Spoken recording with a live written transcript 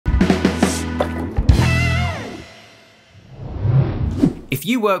If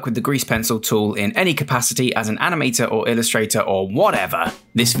you work with the grease pencil tool in any capacity as an animator or illustrator or whatever,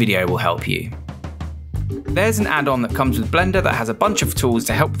 this video will help you. There's an add-on that comes with Blender that has a bunch of tools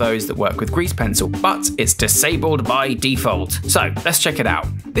to help those that work with grease pencil, but it's disabled by default. So let's check it out.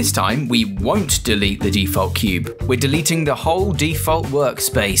 This time we won't delete the default cube. We're deleting the whole default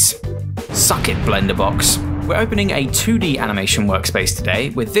workspace. Suck it, Blenderbox. We're opening a 2D animation workspace today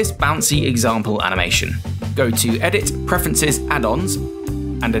with this bouncy example animation. Go to Edit, Preferences, Add-ons,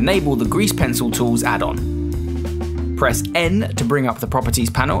 and enable the Grease Pencil Tools add-on. Press N to bring up the Properties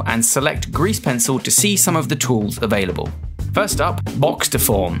panel and select Grease Pencil to see some of the tools available. First up, Box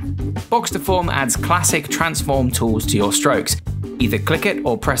Deform. Box Deform adds classic transform tools to your strokes. Either click it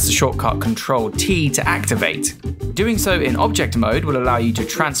or press the shortcut Ctrl-T to activate. Doing so in object mode will allow you to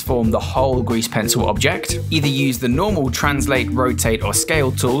transform the whole grease pencil object. Either use the normal translate, rotate or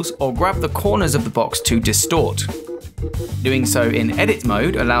scale tools, or grab the corners of the box to distort. Doing so in edit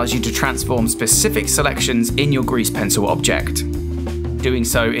mode allows you to transform specific selections in your grease pencil object. Doing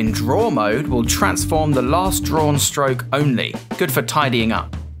so in draw mode will transform the last drawn stroke only, good for tidying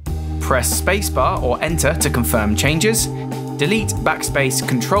up. Press spacebar or enter to confirm changes. Delete, backspace,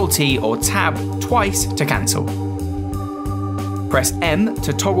 Ctrl-T or tab twice to cancel. Press M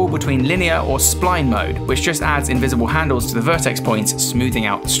to toggle between linear or spline mode, which just adds invisible handles to the vertex points, smoothing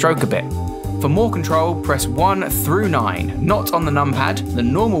out the stroke a bit. For more control, press 1 through 9, not on the numpad, the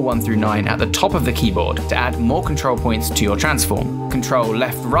normal 1 through 9 at the top of the keyboard to add more control points to your transform. Control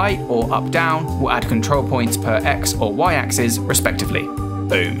left right or up down will add control points per X or Y axis respectively.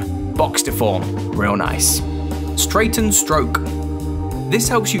 Boom. Box Deform. Real nice. Straighten stroke. This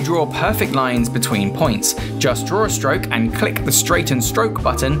helps you draw perfect lines between points. Just draw a stroke and click the Straighten Stroke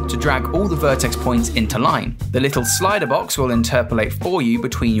button to drag all the vertex points into line. The little slider box will interpolate for you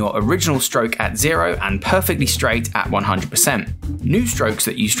between your original stroke at 0 and perfectly straight at 100%. New strokes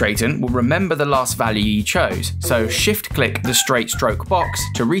that you straighten will remember the last value you chose, so shift-click the Straight Stroke box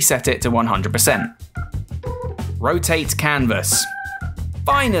to reset it to 100%. Rotate canvas.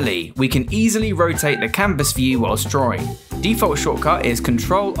 Finally, we can easily rotate the canvas view whilst drawing. Default shortcut is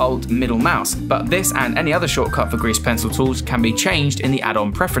Ctrl-Alt middle mouse, but this and any other shortcut for grease pencil tools can be changed in the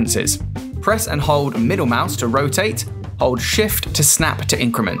add-on preferences. Press and hold middle mouse to rotate, hold shift to snap to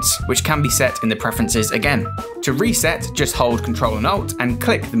increments, which can be set in the preferences again. To reset, just hold Ctrl and Alt and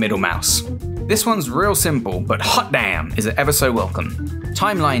click the middle mouse. This one's real simple, but hot damn is it ever so welcome.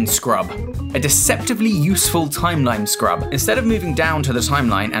 Timeline scrub. A deceptively useful timeline scrub. Instead of moving down to the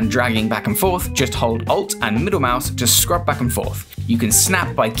timeline and dragging back and forth, just hold Alt and middle mouse to scrub back and forth. You can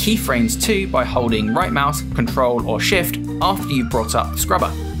snap by keyframes too by holding right mouse, Control or Shift after you've brought up the scrubber.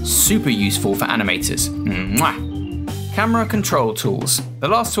 Super useful for animators. Mwah. Camera control tools. The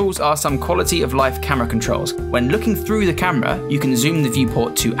last tools are some quality of life camera controls. When looking through the camera, you can zoom the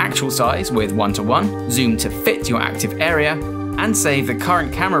viewport to actual size with 1:1, zoom to fit your active area, and save the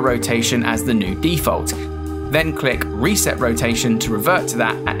current camera rotation as the new default. Then click Reset Rotation to revert to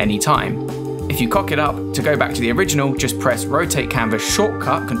that at any time. If you cock it up, to go back to the original, just press Rotate Canvas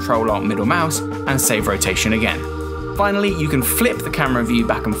shortcut, Ctrl-Alt middle mouse, and save rotation again. Finally, you can flip the camera view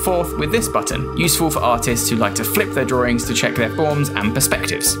back and forth with this button, useful for artists who like to flip their drawings to check their forms and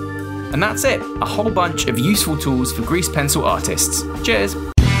perspectives. And that's it, a whole bunch of useful tools for grease pencil artists. Cheers!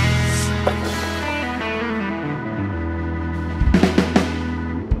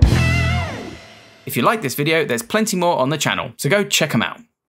 If you like this video, there's plenty more on the channel, so go check them out.